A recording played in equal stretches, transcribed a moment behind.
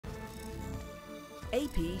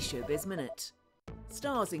AP Showbiz Minute.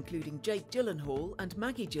 Stars including Jake Gyllenhaal and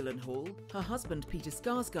Maggie Gyllenhaal, her husband Peter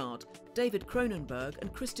Skarsgård, David Cronenberg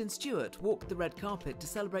and Kristen Stewart walked the red carpet to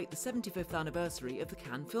celebrate the 75th anniversary of the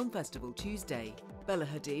Cannes Film Festival Tuesday. Bella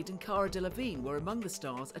Hadid and Cara Delevingne were among the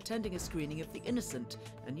stars attending a screening of The Innocent,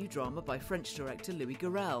 a new drama by French director Louis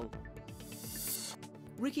Garrel.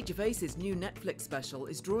 Ricky Gervais's new Netflix special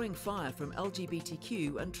is drawing fire from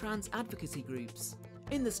LGBTQ and trans advocacy groups.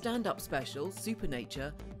 In the stand-up special,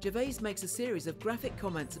 Supernature, Gervais makes a series of graphic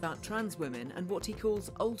comments about trans women and what he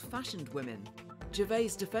calls old-fashioned women. Gervais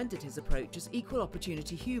defended his approach as equal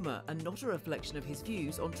opportunity humour and not a reflection of his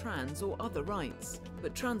views on trans or other rights.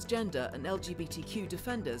 But transgender and LGBTQ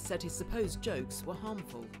defenders said his supposed jokes were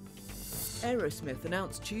harmful. Aerosmith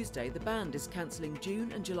announced Tuesday the band is cancelling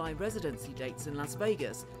June and July residency dates in Las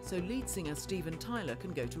Vegas so lead singer Steven Tyler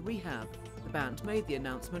can go to rehab. The band made the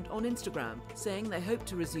announcement on Instagram, saying they hope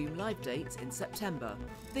to resume live dates in September.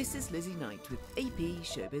 This is Lizzie Knight with AP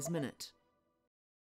Showbiz Minute.